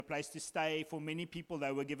place to stay. For many people,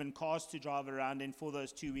 they were given cars to drive around in for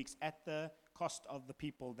those 2 weeks at the cost of the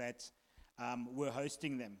people that were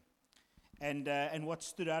hosting them. And what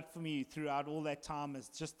stood out for me throughout all that time is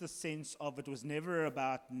just the sense of it was never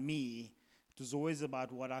about me. It was always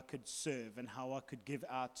about what I could serve and how I could give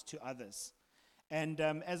out to others. And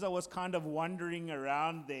as I was kind of wandering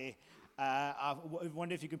around there, I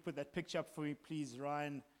wonder if you could put that picture up for me, please,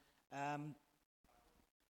 Ryan.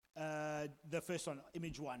 The first one,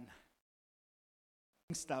 image 1.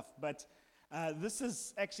 Stuff, but this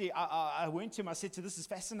is actually, I went to him, I said to him, this is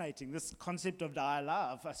fascinating, this concept of die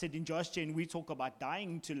alive. I said, in Josh Gen, we talk about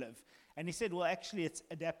dying to live. And he said, well, actually, it's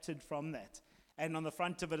adapted from that. And on the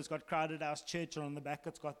front of it, it's got Crowded House Church, and on the back,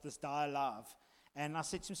 it's got this die alive. And I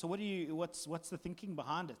said to him, so what's the thinking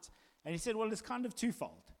behind it? And he said, well, it's kind of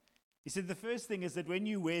twofold. He said, the first thing is that when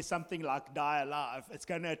you wear something like die alive, it's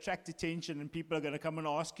going to attract attention and people are going to come and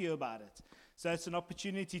ask you about it. So it's an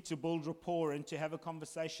opportunity to build rapport and to have a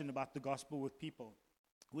conversation about the gospel with people,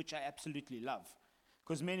 which I absolutely love.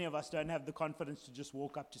 Because many of us don't have the confidence to just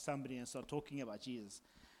walk up to somebody and start talking about Jesus.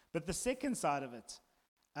 But the second side of it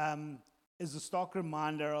is a stark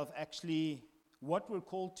reminder of actually what we're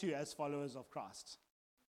called to as followers of Christ.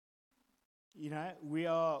 You know, we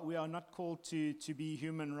are not called to be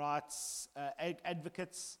human rights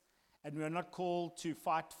advocates, and we are not called to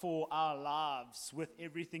fight for our lives with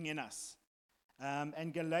everything in us.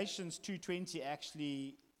 And Galatians 2:20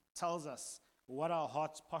 actually tells us what our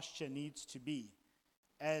heart's posture needs to be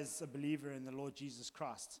as a believer in the Lord Jesus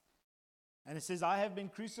Christ. And it says, I have been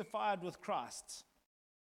crucified with Christ.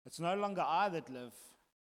 It's no longer I that live,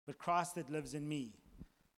 but Christ that lives in me.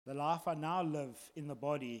 The life I now live in the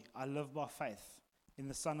body, I live by faith in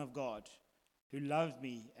the Son of God, who loved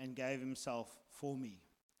me and gave himself for me.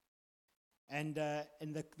 And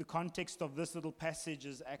in the context of this little passage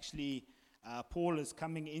is actually Paul is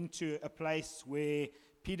coming into a place where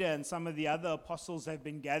Peter and some of the other apostles have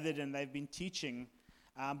been gathered and they've been teaching.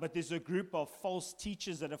 But there's a group of false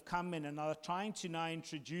teachers that have come in and are trying to now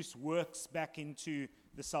introduce works back into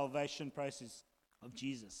the salvation process of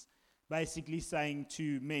Jesus. Basically saying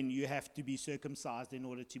to men, you have to be circumcised in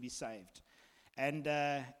order to be saved. And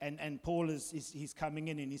Paul he's coming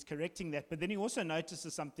in and he's correcting that. But then he also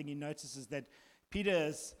notices something. He notices that Peter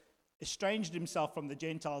has estranged himself from the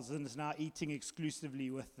Gentiles and is now eating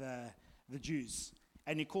exclusively with the Jews.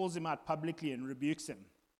 And he calls him out publicly and rebukes him.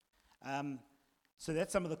 So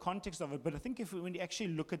that's some of the context of it. But I think when you actually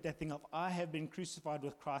look at that thing of, I have been crucified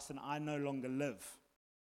with Christ and I no longer live,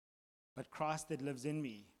 but Christ that lives in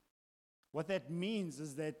me. What that means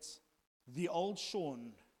is that the old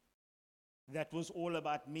Shaun that was all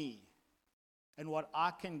about me and what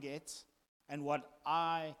I can get and what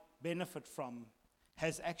I benefit from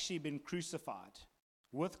has actually been crucified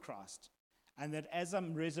with Christ. And that as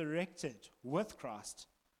I'm resurrected with Christ,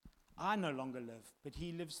 I no longer live, but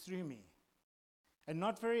he lives through me. And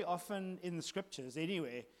not very often in the scriptures,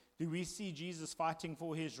 anyway, do we see Jesus fighting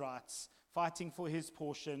for his rights, fighting for his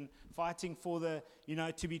portion, fighting for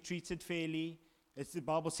to be treated fairly. As the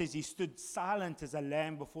Bible says, he stood silent as a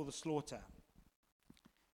lamb before the slaughter.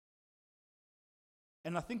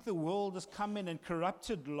 And I think the world has come in and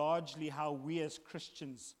corrupted largely how we as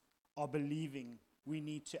Christians are believing we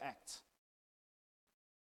need to act.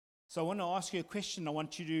 So I want to ask you a question. I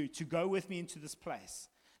want you to go with me into this place.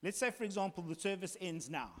 Let's say, for example, the service ends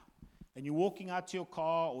now, and you're walking out to your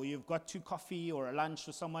car, or you've got to coffee or a lunch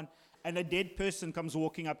with someone, and a dead person comes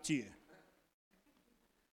walking up to you.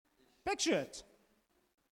 Picture it.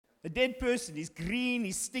 A dead person, he's green,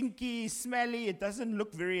 he's stinky, he's smelly, it doesn't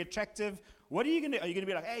look very attractive. What are you going to do? Are you going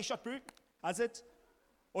to be like, hey, shot bro, how's it?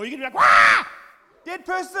 Or are you going to be like, wah! Dead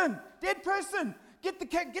person, get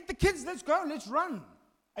the kids, let's go, let's run.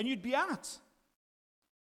 And you'd be out.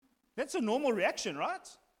 That's a normal reaction, right?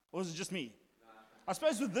 Or is it just me? I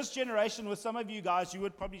suppose with this generation, with some of you guys, you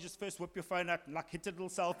would probably just first whip your phone out and like hit a little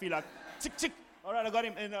selfie, like tick, tick. All right, I got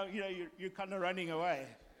him. And you're kind of running away.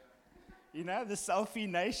 You know, the selfie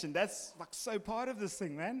nation, that's like so part of this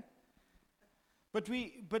thing, man. But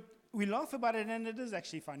we laugh about it, and it is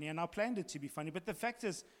actually funny, and I planned it to be funny. But the fact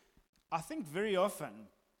is, I think very often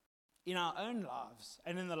in our own lives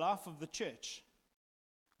and in the life of the church,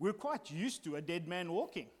 we're quite used to a dead man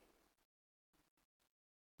walking.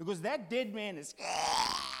 Because that dead man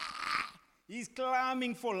he's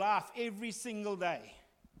climbing for life every single day.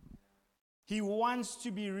 He wants to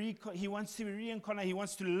be reincarnated. He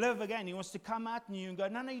wants to live again. He wants to come out new and go,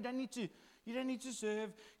 no, you don't need to. You don't need to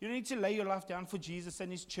serve. You don't need to lay your life down for Jesus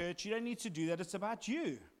and his church. You don't need to do that. It's about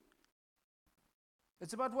you.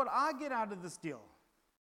 It's about what I get out of this deal.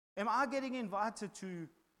 Am I getting invited to,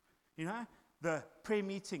 the prayer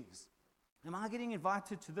meetings. Am I getting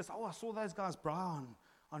invited to this? Oh, I saw those guys, Brian,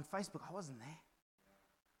 on Facebook. I wasn't there.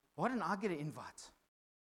 Why didn't I get an invite?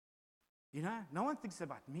 You know, no one thinks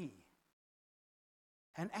about me.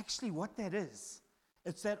 And actually what that is,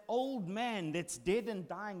 it's that old man that's dead and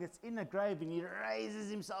dying, that's in a grave, and he raises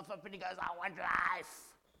himself up and he goes, I want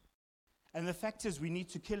life. And the fact is, we need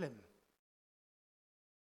to kill him.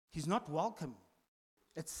 He's not welcome.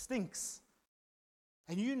 It stinks.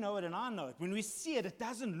 And you know it and I know it. When we see it, it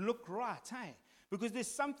doesn't look right, hey? Because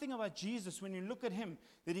there's something about Jesus when you look at him,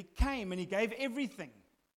 that he came and he gave everything.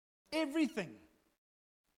 Everything.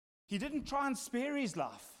 He didn't try and spare his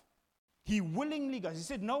life. He willingly goes. He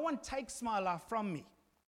said, no one takes my life from me.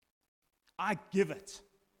 I give it.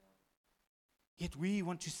 Yet we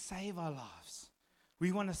want to save our lives.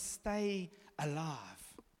 We want to stay alive.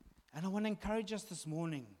 And I want to encourage us this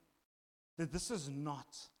morning that this is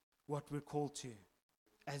not what we're called to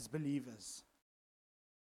as believers.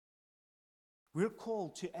 We're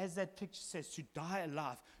called to, as that picture says, to die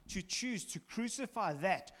alive, to choose to crucify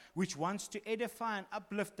that which wants to edify and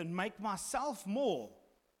uplift and make myself more.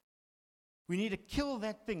 We need to kill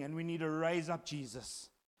that thing and we need to raise up Jesus.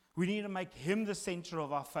 We need to make him the center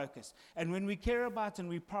of our focus. And when we care about and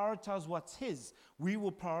we prioritize what's his, we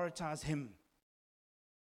will prioritize him.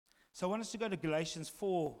 So I want us to go to Galatians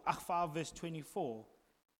 5 verse 24.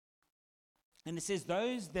 And it says,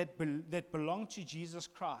 those that belong to Jesus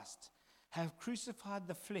Christ have crucified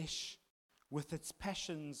the flesh with its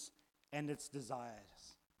passions and its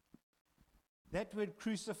desires. That word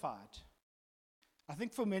crucified, I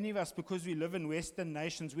think for many of us, because we live in Western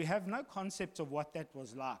nations, we have no concept of what that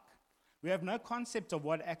was like. We have no concept of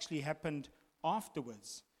what actually happened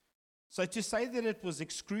afterwards. So to say that it was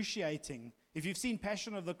excruciating, if you've seen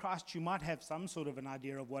Passion of the Christ, you might have some sort of an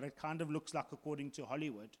idea of what it kind of looks like according to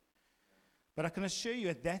Hollywood. But I can assure you,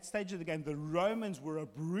 at that stage of the game, the Romans were a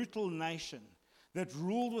brutal nation that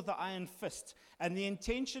ruled with an iron fist. And the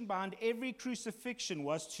intention behind every crucifixion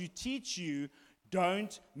was to teach you,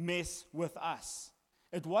 don't mess with us.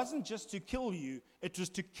 It wasn't just to kill you, it was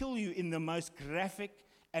to kill you in the most graphic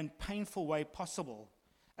and painful way possible.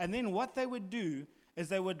 And then what they would do is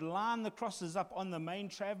they would line the crosses up on the main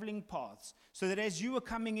traveling paths, so that as you were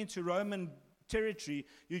coming into Roman territory,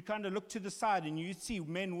 you'd kind of look to the side and you'd see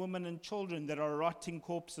men, women, and children that are rotting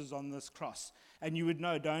corpses on this cross. And you would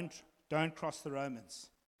know, don't cross the Romans.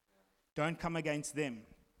 Don't come against them.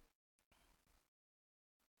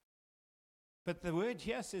 But the word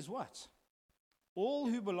here says what? All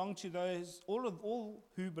who belong to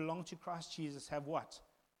Christ Jesus have what?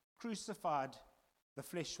 Crucified the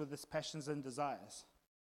flesh with its passions and desires.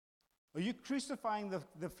 Are you crucifying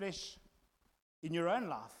the flesh in your own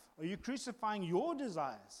life? Are you crucifying your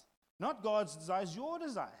desires? Not God's desires, your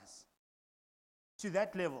desires. To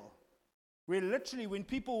that level. Where literally when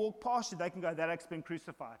people walk past you, they can go, that act's been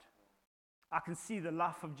crucified. I can see the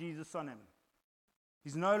life of Jesus on him.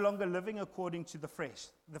 He's no longer living according to the flesh.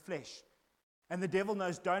 And the devil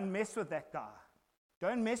knows, don't mess with that guy.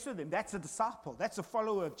 Don't mess with him. That's a disciple. That's a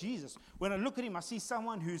follower of Jesus. When I look at him, I see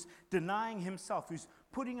someone who's denying himself, who's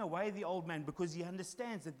putting away the old man because he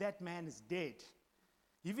understands that that man is dead.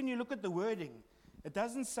 Even you look at the wording, it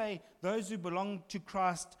doesn't say those who belong to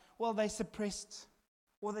Christ, well, they suppressed,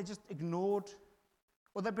 or they just ignored,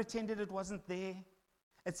 or they pretended it wasn't there.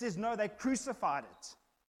 It says, no, they crucified it.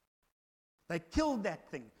 They killed that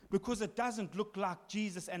thing because it doesn't look like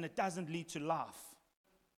Jesus and it doesn't lead to life.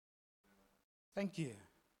 Thank you.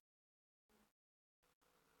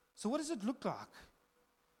 So what does it look like?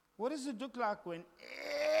 What does it look like when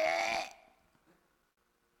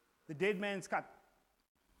the dead man's cut?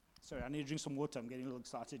 Sorry, I need to drink some water. I'm getting a little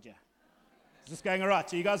excited here. Is this going all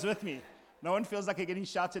right? Are you guys with me? No one feels like they're getting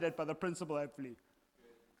shouted at by the principal, hopefully.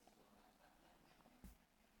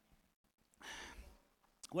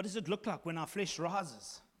 What does it look like when our flesh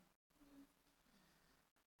rises?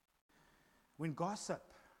 When gossip,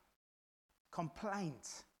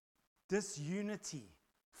 complaint, disunity,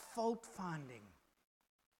 fault-finding.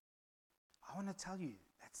 I want to tell you,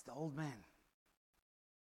 that's the old man.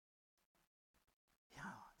 Yeah,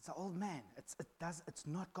 it's the old man. It's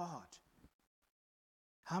not God.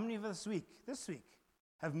 How many of us this week,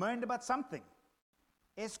 have moaned about something?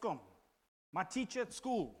 ESCOM, my teacher at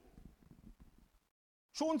school.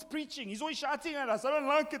 Shaun's preaching. He's always shouting at us. I don't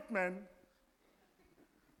like it, man.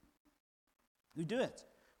 We do it.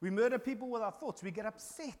 We murder people with our thoughts. We get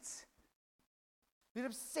upset. We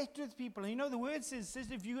get upset with people. And you know, the word says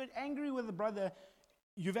if you get angry with a brother,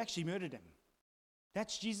 you've actually murdered him.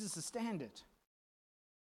 That's Jesus' standard.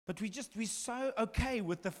 But we're so okay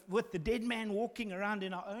with the dead man walking around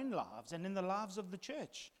in our own lives and in the lives of the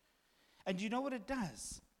church. And you know what it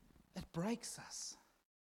does? It breaks us.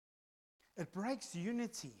 It breaks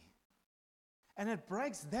unity. And it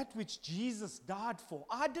breaks that which Jesus died for.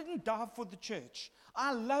 I didn't die for the church.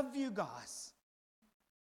 I love you guys.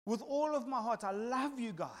 With all of my heart, I love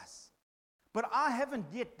you guys. But I haven't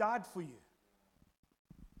yet died for you.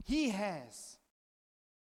 He has.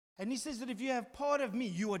 And he says that if you have part of me,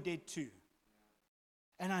 you are dead too.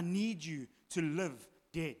 And I need you to live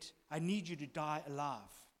dead. I need you to die alive.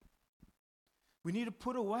 We need to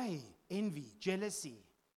put away envy, jealousy.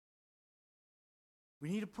 We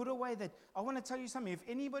need to put away that. I want to tell you something. If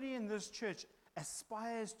anybody in this church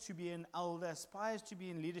aspires to be an elder, aspires to be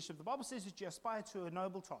in leadership, the Bible says that you aspire to a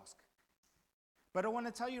noble task. But I want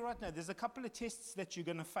to tell you right now, there's a couple of tests that you're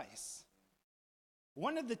going to face.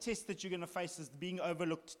 One of the tests that you're going to face is the being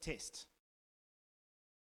overlooked test.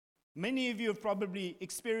 Many of you have probably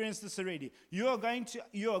experienced this already. You are going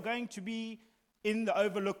to be in the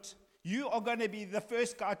overlooked. You are going to be the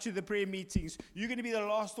first guy to the prayer meetings. You're going to be the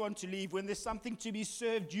last one to leave. When there's something to be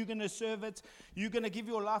served, you're going to serve it. You're going to give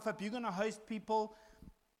your life up. You're going to host people.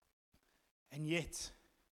 And yet,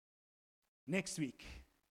 next week,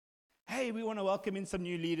 hey, we want to welcome in some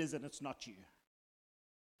new leaders, and it's not you.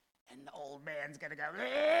 And the old man's going to go,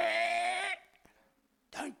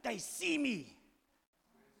 don't they see me?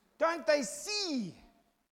 Don't they see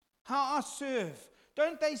how I serve?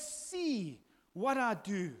 Don't they see what I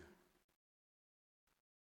do?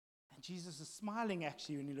 And Jesus is smiling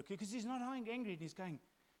actually when you look at it, because he's not angry, and he's going,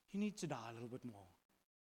 you need to die a little bit more.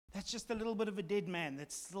 That's just a little bit of a dead man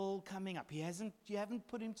that's still coming up. You haven't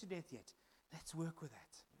put him to death yet. Let's work with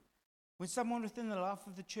that. When someone within the life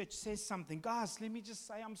of the church says something, guys, let me just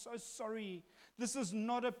say, I'm so sorry. This is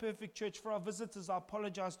not a perfect church. For our visitors, I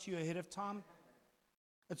apologize to you ahead of time.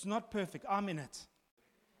 It's not perfect. I'm in it.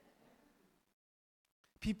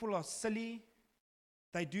 People are silly.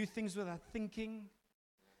 They do things without thinking.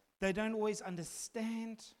 They don't always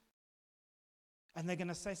understand. And they're going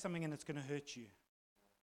to say something and it's going to hurt you.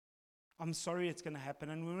 I'm sorry it's going to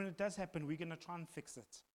happen. And when it does happen, we're going to try and fix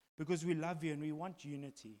it. Because we love you and we want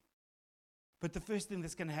unity. But the first thing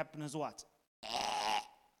that's going to happen is what?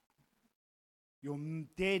 Your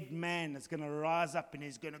dead man is going to rise up and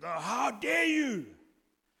he's going to go, how dare you?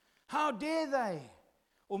 How dare they?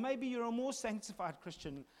 Or maybe you're a more sanctified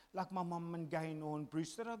Christian, like my mom and Gaynor and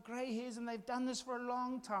Bruce, that are grey hairs and they've done this for a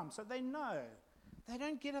long time. So they know. They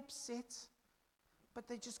don't get upset, but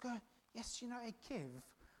they just go, yes, hey, Kev,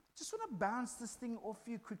 just want to bounce this thing off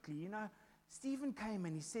you quickly. Stephen came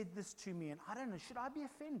and he said this to me, and I don't know, should I be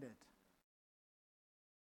offended?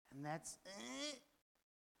 And that's,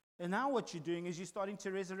 And now what you're doing is you're starting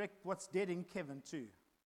to resurrect what's dead in Kevin too.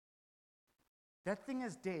 That thing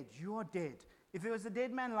is dead. You are dead. If there was a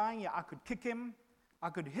dead man lying here, I could kick him,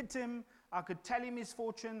 I could hit him, I could tell him his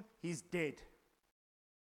fortune. He's dead.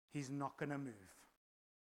 He's not going to move.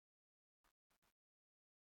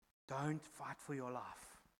 Don't fight for your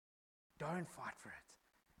life. Don't fight for it.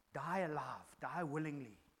 Die alive. Die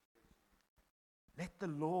willingly. Let the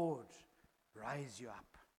Lord raise you up.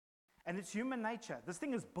 And it's human nature. This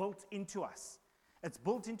thing is built into us. It's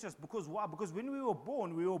built into us because why? Because when we were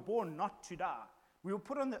born not to die. We were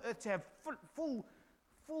put on the earth to have full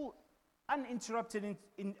uninterrupted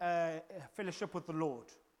fellowship with the Lord.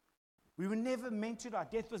 We were never meant to die.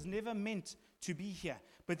 Death was never meant to be here.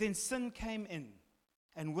 But then sin came in.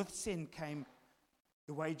 And with sin came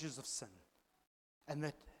the wages of sin. And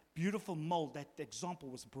that beautiful mold, that example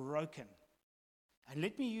was broken. And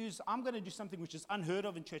I'm going to do something which is unheard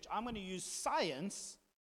of in church. I'm going to use science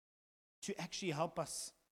to actually help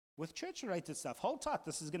us with church-related stuff. Hold tight,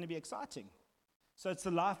 this is going to be exciting. So it's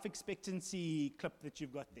the life expectancy clip that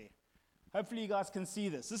you've got there. Hopefully you guys can see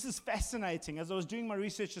this. This is fascinating. As I was doing my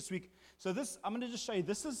research this week, I'm going to just show you,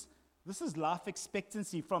 this is life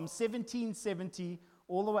expectancy from 1770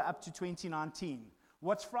 all the way up to 2019.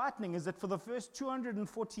 What's frightening is that for the first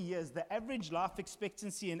 240 years, the average life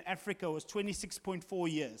expectancy in Africa was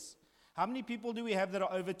 26.4 years. How many people do we have that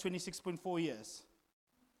are over 26.4 years?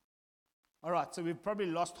 All right, so we've probably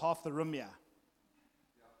lost half the room here.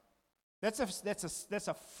 That's a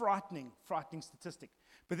frightening statistic.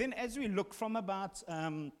 But then as we look from about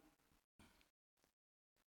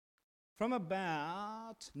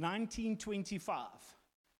 1925,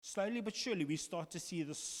 slowly but surely we start to see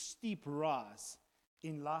the steep rise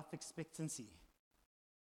in life expectancy.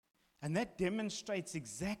 And that demonstrates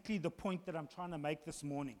exactly the point that I'm trying to make this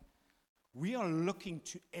morning. We are looking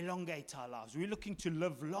to elongate our lives. We're looking to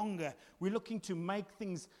live longer. We're looking to make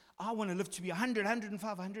things, I want to live to be 100,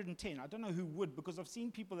 105, 110. I don't know who would, because I've seen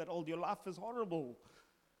people that old. Your life is horrible.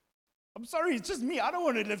 I'm sorry, it's just me. I don't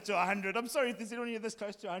want to live to 100. I'm sorry if there's anyone here this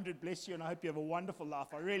close to 100. Bless you, and I hope you have a wonderful life.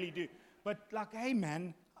 I really do. But like, hey,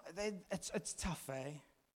 man, it's tough, eh?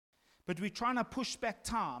 But we're trying to push back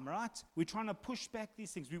time, right? We're trying to push back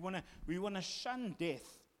these things. We want to shun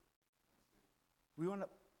death.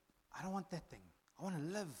 I don't want that thing. I want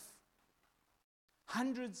to live.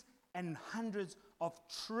 Hundreds and hundreds of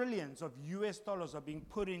trillions of US dollars are being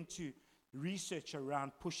put into research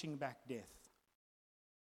around pushing back death.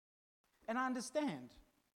 And I understand.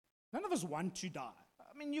 None of us want to die.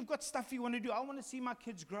 I mean, you've got stuff you want to do. I want to see my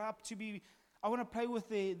kids grow up I want to play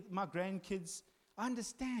with my grandkids. I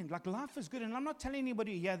understand. Like, life is good. And I'm not telling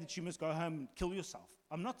anybody here that you must go home and kill yourself.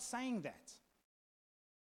 I'm not saying that.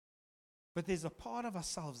 But there's a part of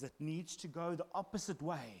ourselves that needs to go the opposite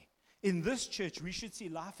way. In this church, we should see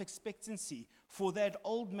life expectancy for that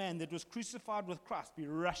old man that was crucified with Christ be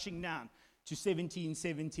rushing down to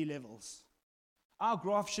 1770 levels. Our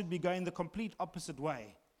graph should be going the complete opposite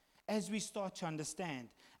way as we start to understand.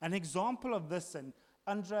 An example of this, and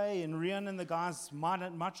Andre and Rian and the guys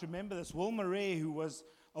might remember this, Will Murray, who was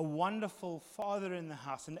a wonderful father in the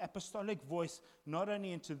house, an apostolic voice, not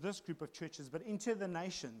only into this group of churches, but into the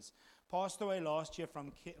nations, passed away last year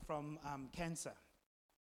from cancer.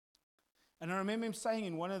 And I remember him saying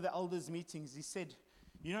in one of the elders' meetings, he said,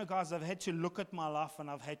 you know, guys, I've had to look at my life and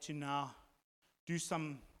I've had to now do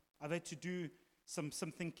some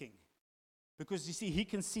thinking. Because you see, he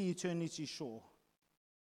can see eternity shore.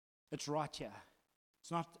 It's right here.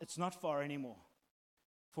 It's not far anymore.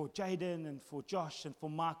 For Jaden and for Josh and for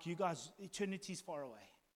Mark, you guys, eternity's far away.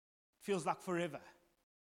 Feels like forever.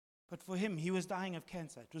 But for him, he was dying of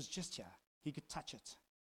cancer. It was just here. He could touch it.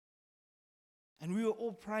 And we were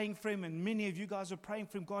all praying for him, and many of you guys were praying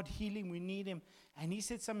for him. God, heal him, we need him. And he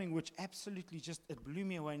said something which absolutely it blew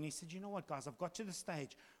me away. And he said, you know what, guys, I've got to the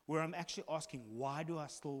stage where I'm actually asking, why do I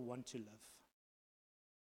still want to live?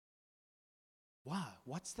 Why?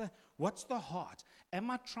 What's the heart? Am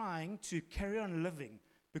I trying to carry on living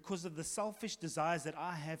because of the selfish desires that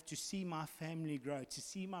I have to see my family grow, to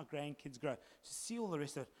see my grandkids grow, to see all the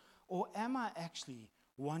rest of it? Or am I actually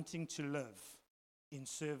wanting to live in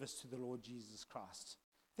service to the Lord Jesus Christ?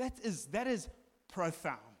 That is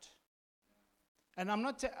profound. And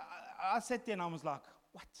I sat there and I was like,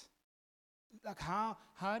 what? Like,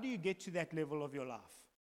 how do you get to that level of your life?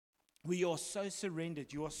 Where you are so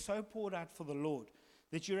surrendered, you are so poured out for the Lord,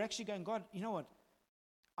 that you're actually going, God, you know what?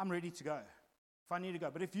 I'm ready to go. If I need to go.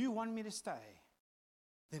 But if you want me to stay,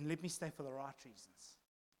 then let me stay for the right reasons.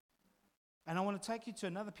 And I want to take you to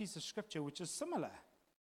another piece of scripture which is similar.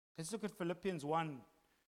 Let's look at Philippians 1,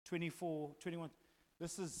 24, 21.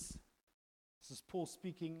 This is Paul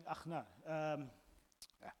speaking.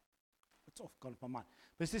 It's off, gone off my mind.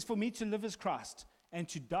 But it says, for me to live is Christ, and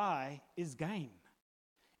to die is gain.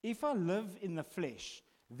 If I live in the flesh,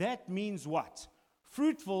 that means what?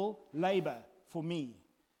 Fruitful labor for me.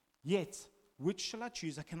 Yet, which shall I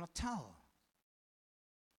choose? I cannot tell.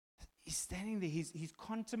 He's standing there, he's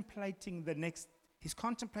contemplating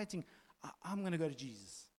I'm going to go to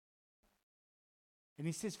Jesus. And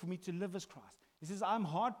he says, for me to live as Christ. He says, I'm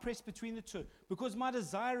hard pressed between the two, because my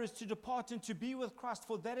desire is to depart and to be with Christ,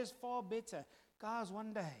 for that is far better. Guys,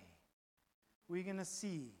 one day, we're going to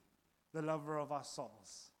see the lover of our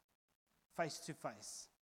souls face to face.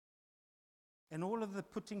 And all of the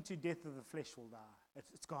putting to death of the flesh will die.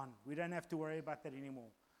 It's gone. We don't have to worry about that anymore.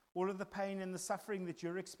 All of the pain and the suffering that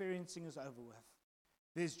you're experiencing is over with.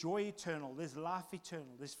 There's joy eternal. There's life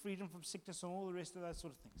eternal. There's freedom from sickness and all the rest of those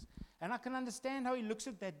sort of things. And I can understand how he looks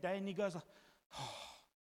at that day and he goes, oh,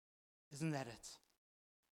 isn't that it?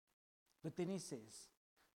 But then he says,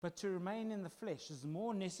 but to remain in the flesh is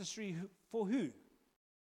more necessary for who?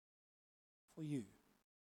 For you.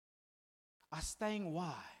 I'm staying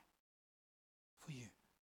why? For you.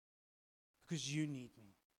 Because you need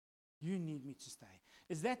me. You need me to stay.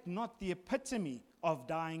 Is that not the epitome of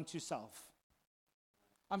dying to self?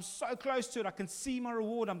 I'm so close to it. I can see my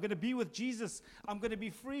reward. I'm going to be with Jesus. I'm going to be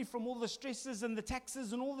free from all the stresses and the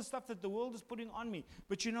taxes and all the stuff that the world is putting on me.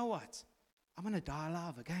 But you know what? I'm going to die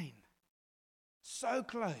alive again. So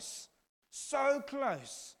close. So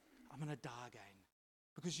close. I'm going to die again.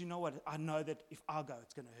 Because you know what? I know that if I go,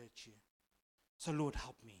 it's going to hurt you. So Lord,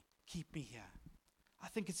 help me. Keep me here. I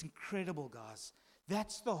think it's incredible, guys.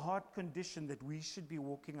 That's the heart condition that we should be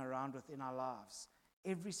walking around with in our lives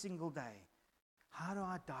every single day. How do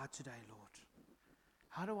I die today, Lord?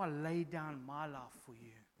 How do I lay down my life for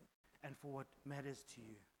you and for what matters to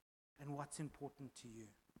you and what's important to you?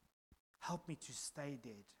 Help me to stay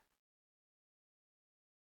dead.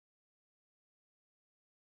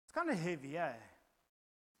 It's kind of heavy, eh?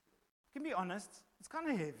 I can be honest, it's kind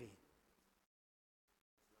of heavy.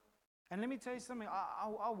 And let me tell you something,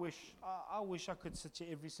 I wish I could sit here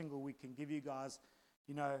every single week and give you guys,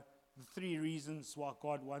 the 3 reasons why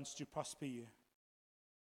God wants to prosper you.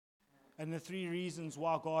 And the 3 reasons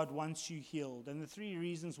why God wants you healed. And the 3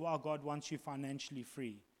 reasons why God wants you financially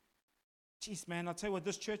free. Jeez, man, I'll tell you what,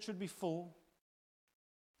 this church would be full.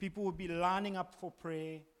 People would be lining up for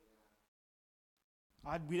prayer.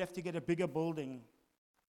 We'd have to get a bigger building.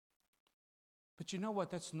 But you know what?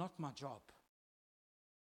 That's not my job.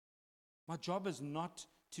 My job is not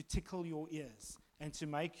to tickle your ears and to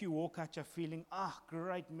make you walk out your feeling,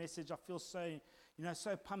 great message. I feel so,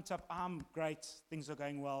 so pumped up. I'm great. Things are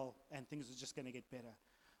going well and things are just going to get better.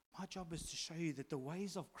 My job is to show you that the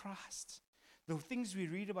ways of Christ, the things we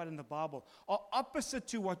read about in the Bible, are opposite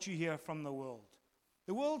to what you hear from the world.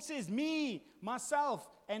 The world says me, myself,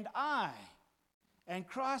 and I. And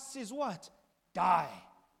Christ says what? Die.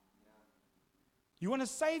 You want to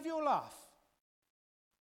save your life?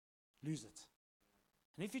 Lose it.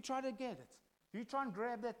 And if you try to get it, if you try and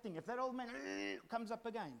grab that thing, if that old man comes up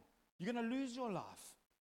again, you're going to lose your life.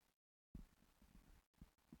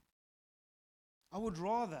 I would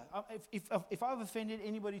rather, if I've offended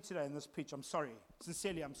anybody today in this pitch, I'm sorry.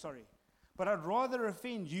 Sincerely, I'm sorry. But I'd rather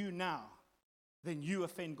offend you now than you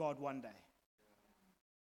offend God one day.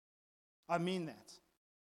 I mean that.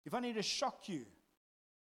 If I need to shock you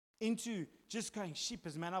into just going,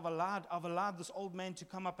 sheepers, man, I've allowed this old man to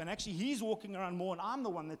come up, and actually he's walking around more and I'm the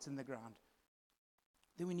one that's in the ground,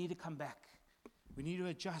 then we need to come back. We need to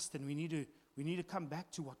adjust, and we need to come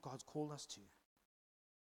back to what God's called us to.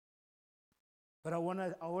 But I want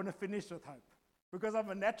to finish with hope, because I'm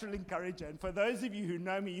a natural encourager. And for those of you who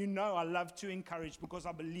know me, you know I love to encourage because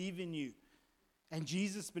I believe in you. And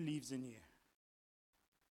Jesus believes in you.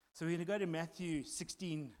 So we're going to go to Matthew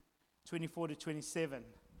 16, 24 to 27.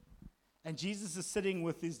 And Jesus is sitting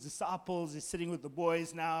with his disciples. He's sitting with the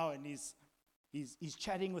boys now, and he's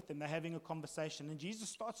chatting with them. They're having a conversation. And Jesus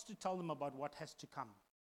starts to tell them about what has to come.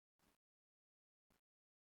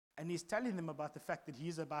 And he's telling them about the fact that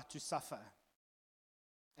he's about to suffer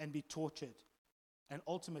and be tortured and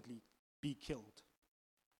ultimately be killed.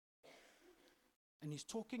 And he's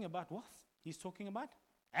talking about what? He's talking about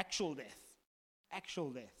actual death.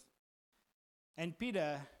 Actual death. And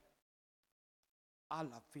Peter, I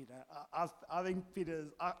love Peter. I think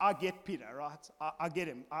I get Peter, right? I get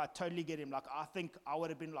him. I totally get him. Like, I think I would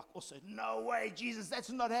have been like, also, no way, Jesus, that's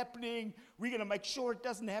not happening. We're going to make sure it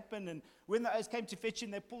doesn't happen. And when the others came to fetch him,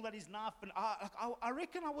 they pulled out his knife. And I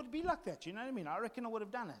reckon I would be like that. You know what I mean? I reckon I would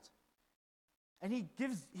have done it. And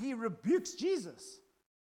he rebukes Jesus.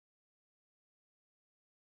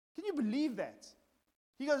 Can you believe that?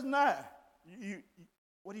 He goes, no.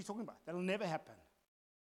 What are you talking about? That'll never happen.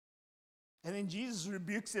 And then Jesus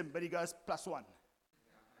rebukes him, but he goes, +1.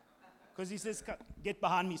 Because he says, get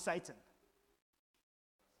behind me, Satan.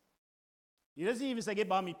 He doesn't even say, get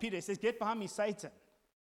behind me, Peter. He says, get behind me, Satan.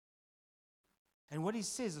 And what he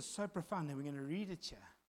says is so profound that we're going to read it here.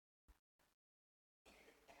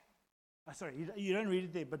 Sorry, you don't read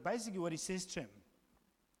it there, but basically what he says to him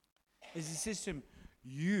is he says to him,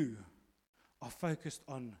 you are focused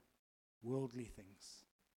on worldly things,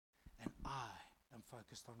 and I am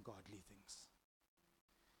focused on godly things.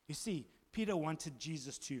 You see, Peter wanted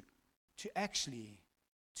Jesus to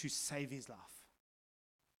save his life.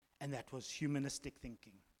 And that was humanistic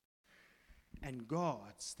thinking. And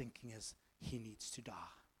God's thinking is, he needs to die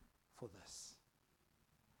for this.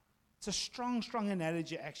 It's a strong, strong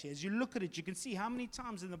analogy, actually. As you look at it, you can see how many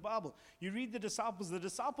times in the Bible you read the disciples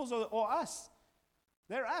are us.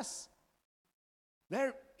 They're us.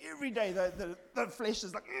 They're every day, the flesh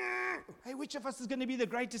is like, hey, which of us is going to be the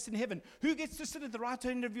greatest in heaven? Who gets to sit at the right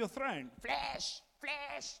hand of your throne? Flesh,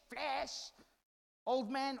 flesh, flesh. Old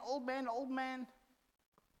man, old man, old man.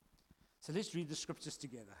 So let's read the scriptures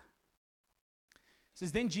together. It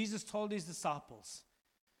says, then Jesus told his disciples,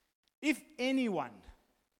 if anyone,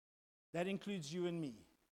 that includes you and me,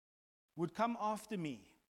 would come after me,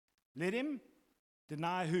 let him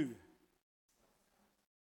deny who?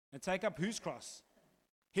 And take up whose cross?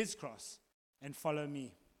 His cross, and follow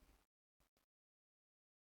me.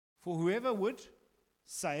 For whoever would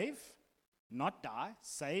save, not die,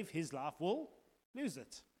 save his life will lose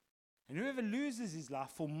it. And whoever loses his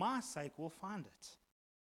life for my sake will find it.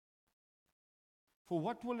 For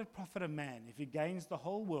what will it profit a man if he gains the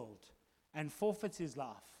whole world and forfeits his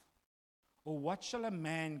life? Or what shall a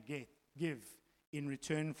man give in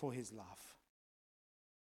return for his life?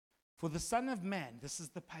 For the Son of Man, this is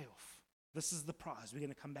the payoff. This is the prize. We're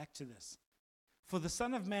going to come back to this. For the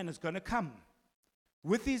Son of Man is going to come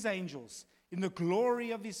with his angels in the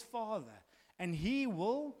glory of his Father, and he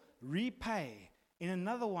will repay In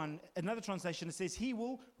another translation, it says, He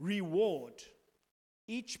will reward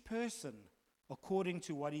each person according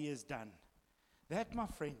to what he has done. That, my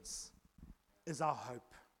friends, is our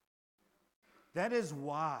hope. That is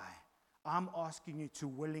why I'm asking you to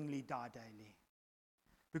willingly die daily.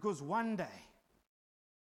 Because one day,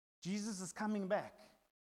 Jesus is coming back.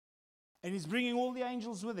 And he's bringing all the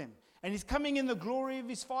angels with him. And he's coming in the glory of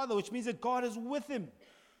his Father, which means that God is with him.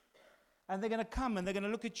 And they're going to come and they're going to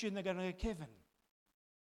look at you and they're going to go, Kevin,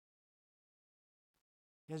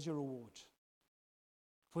 here's your reward.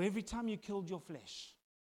 For every time you killed your flesh,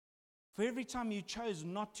 for every time you chose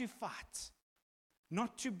not to fight,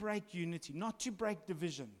 not to break unity, not to break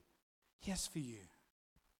division, here's for you.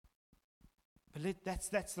 But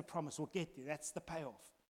that's the promise. We'll get there. That's the payoff.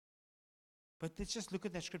 But let's just look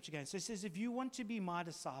at that scripture again. So it says, if you want to be my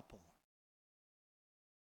disciple,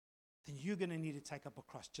 then you're going to need to take up a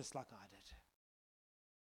cross just like I did.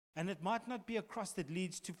 And it might not be a cross that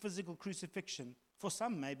leads to physical crucifixion. For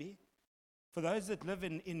some, maybe. For those that live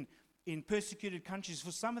in persecuted countries,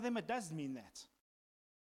 for some of them it does mean that.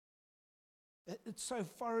 It's so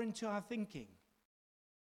foreign to our thinking.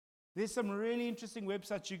 There's some really interesting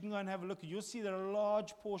websites you can go and have a look at. You'll see that a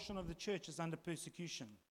large portion of the church is under persecution.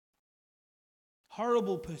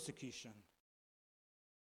 Horrible persecution.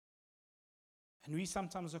 And we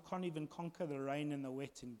sometimes can't even conquer the rain and the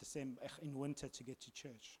wet in winter to get to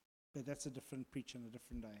church. But that's a different preach on a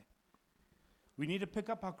different day. We need to pick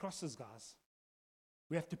up our crosses, guys.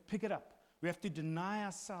 We have to pick it up. We have to deny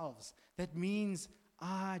ourselves. That means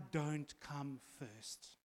I don't come first.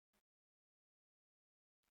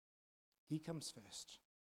 He comes first.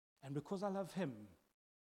 And because I love him,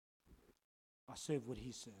 I serve what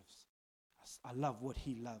he serves. I love what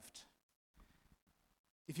he loved.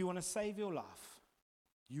 If you want to save your life,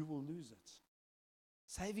 you will lose it.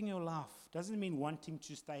 Saving your life doesn't mean wanting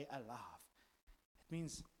to stay alive. It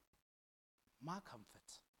means my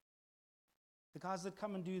comfort. The guys that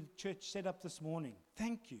come and do the church setup this morning,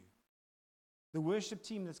 thank you. The worship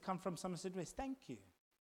team that's come from Somerset West, thank you.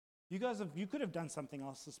 You could have done something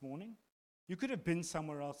else this morning. You could have been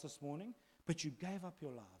somewhere else this morning, but you gave up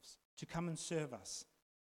your lives to come and serve us.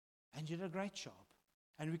 And you did a great job.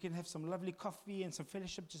 And we can have some lovely coffee and some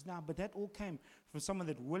fellowship just now, but that all came from someone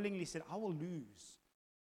that willingly said, I will lose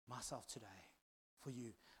myself today for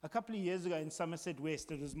you. A couple of years ago in Somerset West,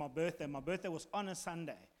 it was my birthday. My birthday was on a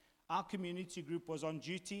Sunday. Our community group was on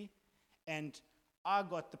duty, and I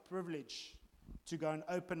got the privilege to go and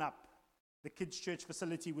open up the kids' church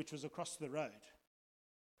facility, which was across the road.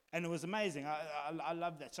 And it was amazing. I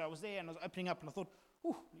loved that. So I was there, and I was opening up, and I thought,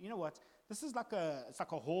 you know what? This is it's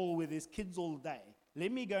like a hall where there's kids all day.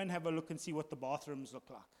 Let me go and have a look and see what the bathrooms look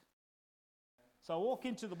like. So I walk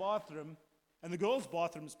into the bathroom, and the girls'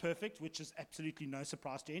 bathroom is perfect, which is absolutely no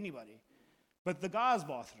surprise to anybody. But the guys'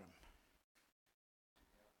 bathroom.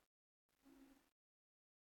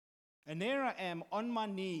 And there I am on my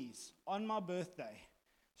knees on my birthday,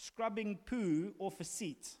 scrubbing poo off a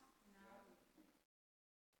seat.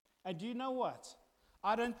 And do you know what?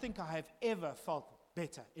 I don't think I have ever felt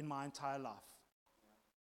better in my entire life.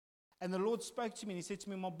 And the Lord spoke to me and he said to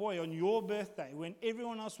me, my boy, on your birthday, when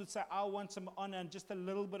everyone else would say, I want some honor and just a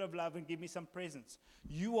little bit of love and give me some presents,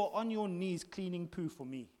 you are on your knees cleaning poo for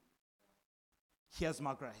me. Here's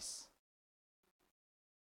my grace.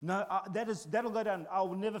 No, that'll go down. I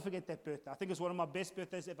will never forget that birthday. I think it's one of my best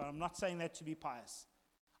birthdays ever. I'm not saying that to be pious.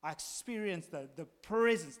 I experienced the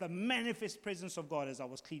presence, the manifest presence of God as I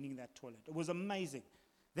was cleaning that toilet. It was amazing.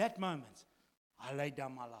 That moment, I laid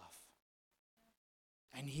down my life.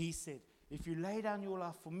 And he said, if you lay down your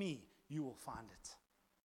life for me, you will find it.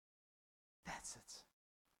 That's it.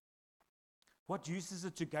 What use is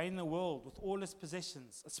it to gain the world with all its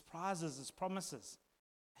possessions, its prizes, its promises,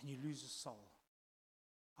 and you lose your soul?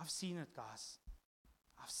 I've seen it, guys.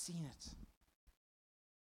 I've seen it.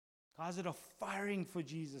 Guys that are firing for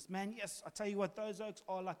Jesus. Man, yes, I tell you what, those oaks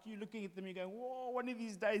are like, you looking at them, you're going, whoa, one of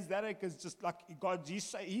these days, that oak is just like, God,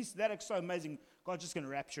 that oak's so amazing, God's just going to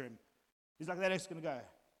rapture him. He's like, that oak's going to go.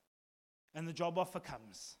 And the job offer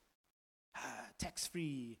comes.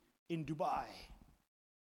 Tax-free in Dubai.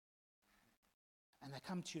 And they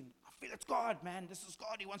come to you, and I feel it's God, man. This is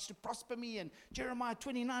God. He wants to prosper me. And Jeremiah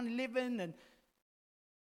 29:11.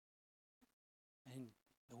 And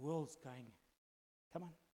the world's going, come on.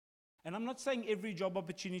 And I'm not saying every job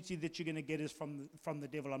opportunity that you're going to get is from the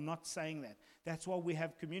devil. I'm not saying that. That's why we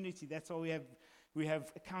have community. That's why we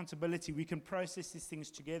have accountability. We can process these things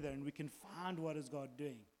together and we can find what is God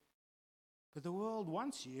doing. But the world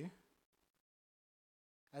wants you,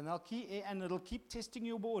 and it'll keep testing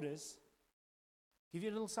your borders. Give you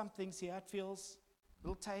a little something, see how it feels, a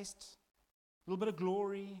little taste. little bit of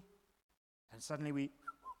glory, and suddenly we,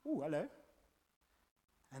 ooh, hello.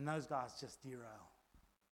 And those guys just derail.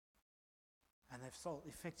 And they've sold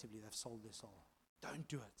their soul. Don't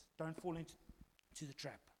do it. Don't fall into the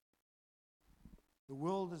trap. The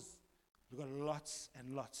world has got lots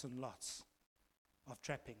and lots and lots of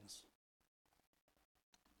trappings.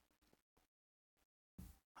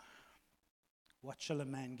 What shall a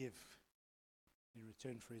man give in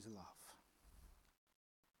return for his life?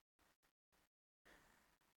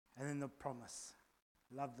 And then the promise.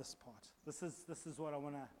 Love this part. This is what I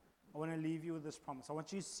want to leave you with, this promise. I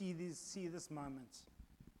want you to see this moment,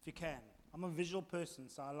 if you can. I'm a visual person,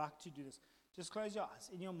 so I like to do this. Just close your eyes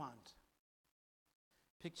in your mind.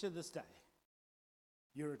 Picture this day.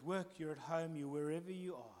 You're at work, you're at home, you're wherever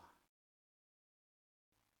you are.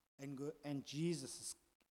 And Jesus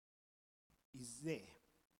is there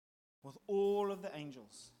with all of the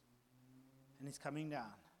angels. And he's coming down.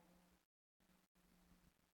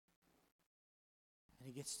 And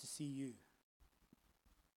he gets to see you.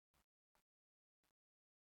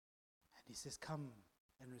 And he says, come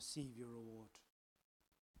and receive your reward.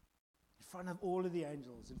 In front of all of the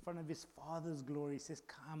angels, in front of his Father's glory, he says,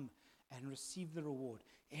 come and receive the reward.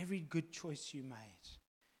 Every good choice you made,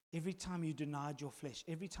 every time you denied your flesh,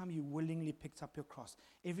 every time you willingly picked up your cross,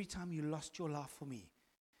 every time you lost your life for me,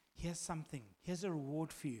 here's something, here's a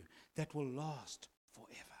reward for you that will last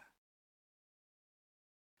forever.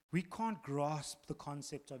 We can't grasp the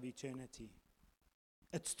concept of eternity.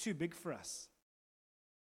 It's too big for us.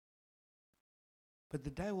 But the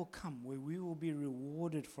day will come where we will be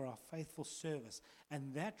rewarded for our faithful service,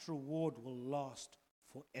 and that reward will last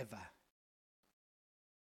forever.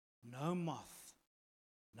 No moth,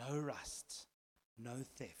 no rust, no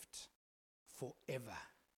theft, forever.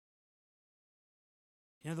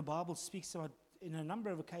 You know, the Bible speaks about, in a number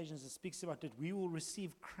of occasions, it speaks about that we will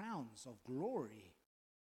receive crowns of glory.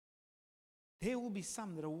 There will be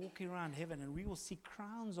some that are walking around heaven and we will see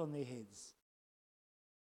crowns on their heads.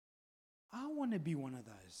 I want to be one of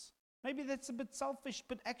those. Maybe that's a bit selfish,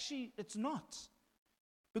 but actually it's not.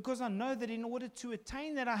 Because I know that in order to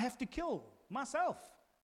attain that, I have to kill myself.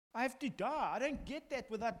 I have to die. I don't get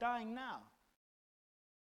that without dying now.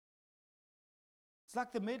 It's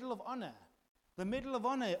like the Medal of Honor. The Medal of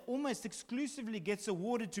Honor almost exclusively gets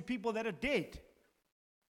awarded to people that are dead.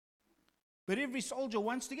 But every soldier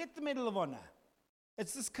wants to get the Medal of Honor.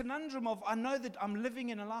 It's this conundrum of, I know that I'm living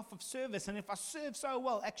in a life of service, and if I serve so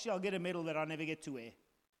well, actually I'll get a medal that I never get to wear.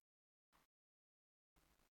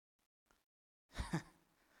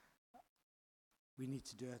 We need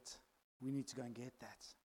to do it. We need to go and get that.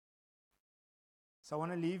 So I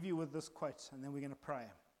want to leave you with this quote, and then we're going to pray.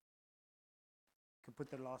 You can put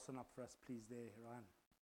the last one up for us, please, there, Ryan.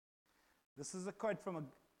 This is a quote from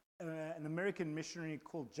an American missionary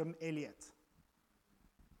called Jim Elliot.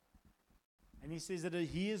 And he says that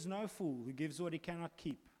he is no fool who gives what he cannot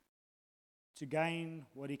keep to gain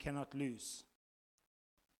what he cannot lose.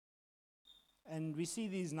 And we see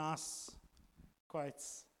these nice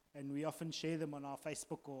quotes, and we often share them on our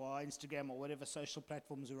Facebook or our Instagram or whatever social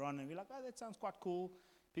platforms we're on, and we're like, oh, that sounds quite cool.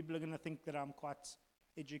 People are going to think that I'm quite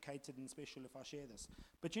educated and special if I share this.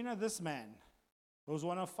 But you know, this man was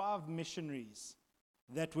one of 5 missionaries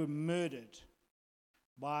that were murdered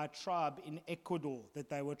by a tribe in Ecuador that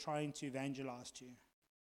they were trying to evangelize to.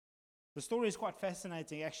 The story is quite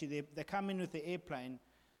fascinating, actually. They come in with the airplane.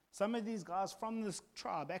 Some of these guys from this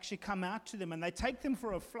tribe actually come out to them, and they take them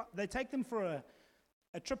for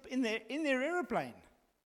a trip in their airplane.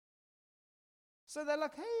 So they're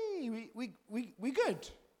like, hey, we good.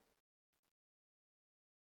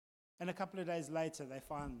 And a couple of days later, they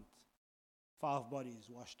find 5 bodies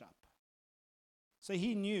washed up. So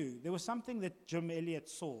he knew there was something that Jim Elliot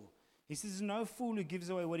saw. He says, no fool who gives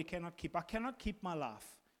away what he cannot keep. I cannot keep my life.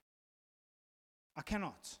 I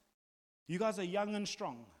cannot. You guys are young and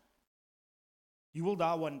strong. You will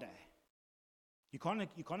die one day. You can't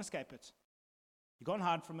escape it. You can't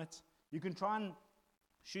hide from it. You can try and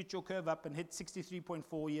shoot your curve up and hit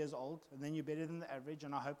 63.4 years old, and then you're better than the average,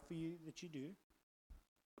 and I hope for you that you do.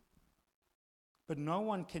 But no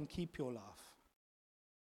one can keep your life.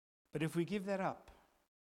 But if we give that up,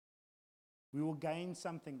 we will gain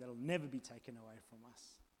something that will never be taken away from us.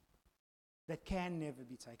 That can never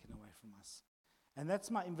be taken away from us. And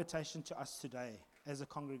that's my invitation to us today as a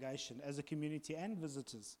congregation, as a community, and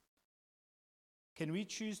visitors. Can we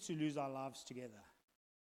choose to lose our lives together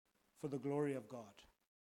for the glory of God?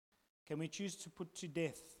 Can we choose to put to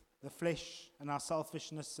death the flesh and our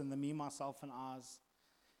selfishness and the me, myself, and ours?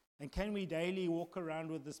 And can we daily walk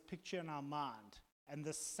around with this picture in our mind and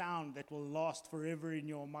this sound that will last forever in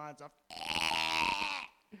your minds of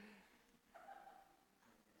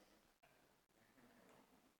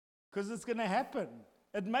because it's going to happen.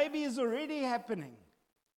 It maybe is already happening.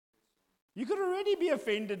 You could already be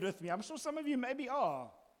offended with me. I'm sure some of you maybe are.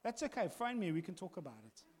 That's okay. Phone me. We can talk about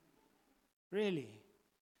it. Really.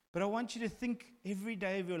 But I want you to think every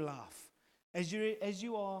day of your life, as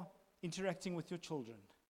you are interacting with your children,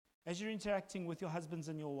 as you're interacting with your husbands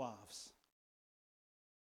and your wives,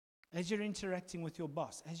 as you're interacting with your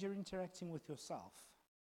boss, as you're interacting with yourself,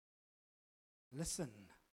 listen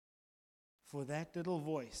for that little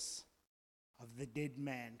voice of the dead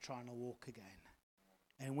man trying to walk again.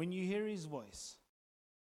 And when you hear his voice,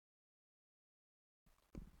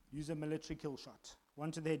 use a military kill shot.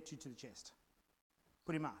 1 to the head, 2 to the chest.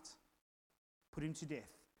 Put him out. Put him to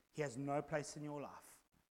death. He has no place in your life.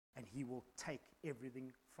 And he will take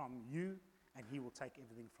everything from you, and he will take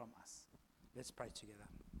everything from us. Let's pray together.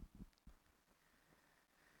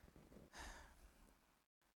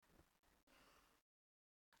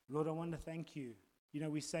 Lord, I want to thank you. You know,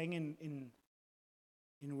 we sang in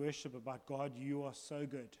worship about God, you are so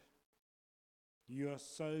good. You are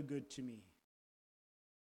so good to me.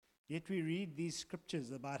 Yet we read these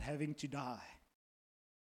scriptures about having to die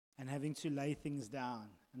and having to lay things down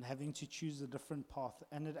and having to choose a different path.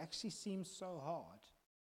 And it actually seems so hard.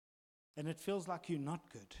 And it feels like you're not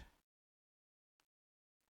good.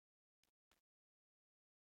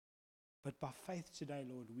 But by faith today,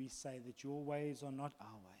 Lord, we say that your ways are not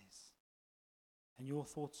our ways. And your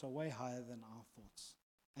thoughts are way higher than our thoughts.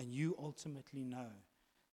 And you ultimately know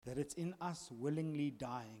that it's in us willingly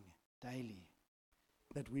dying daily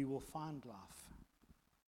that we will find life.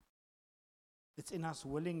 It's in us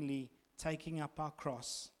willingly taking up our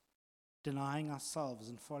cross, denying ourselves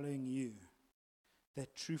and following you,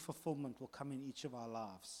 that true fulfillment will come in each of our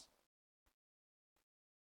lives.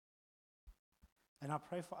 And I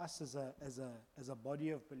pray for us as a body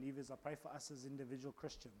of believers, I pray for us as individual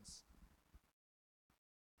Christians,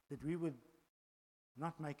 that we would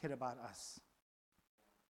not make it about us,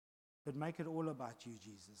 but make it all about you,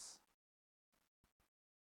 Jesus.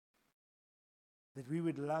 That we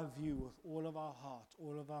would love you with all of our heart,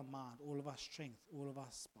 all of our mind, all of our strength, all of our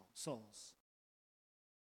souls.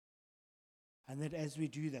 And that as we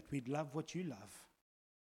do that, we'd love what you love,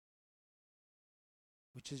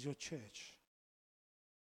 which is your church.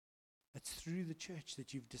 It's through the church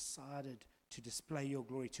that you've decided to display your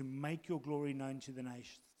glory, to make your glory known to the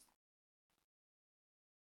nations.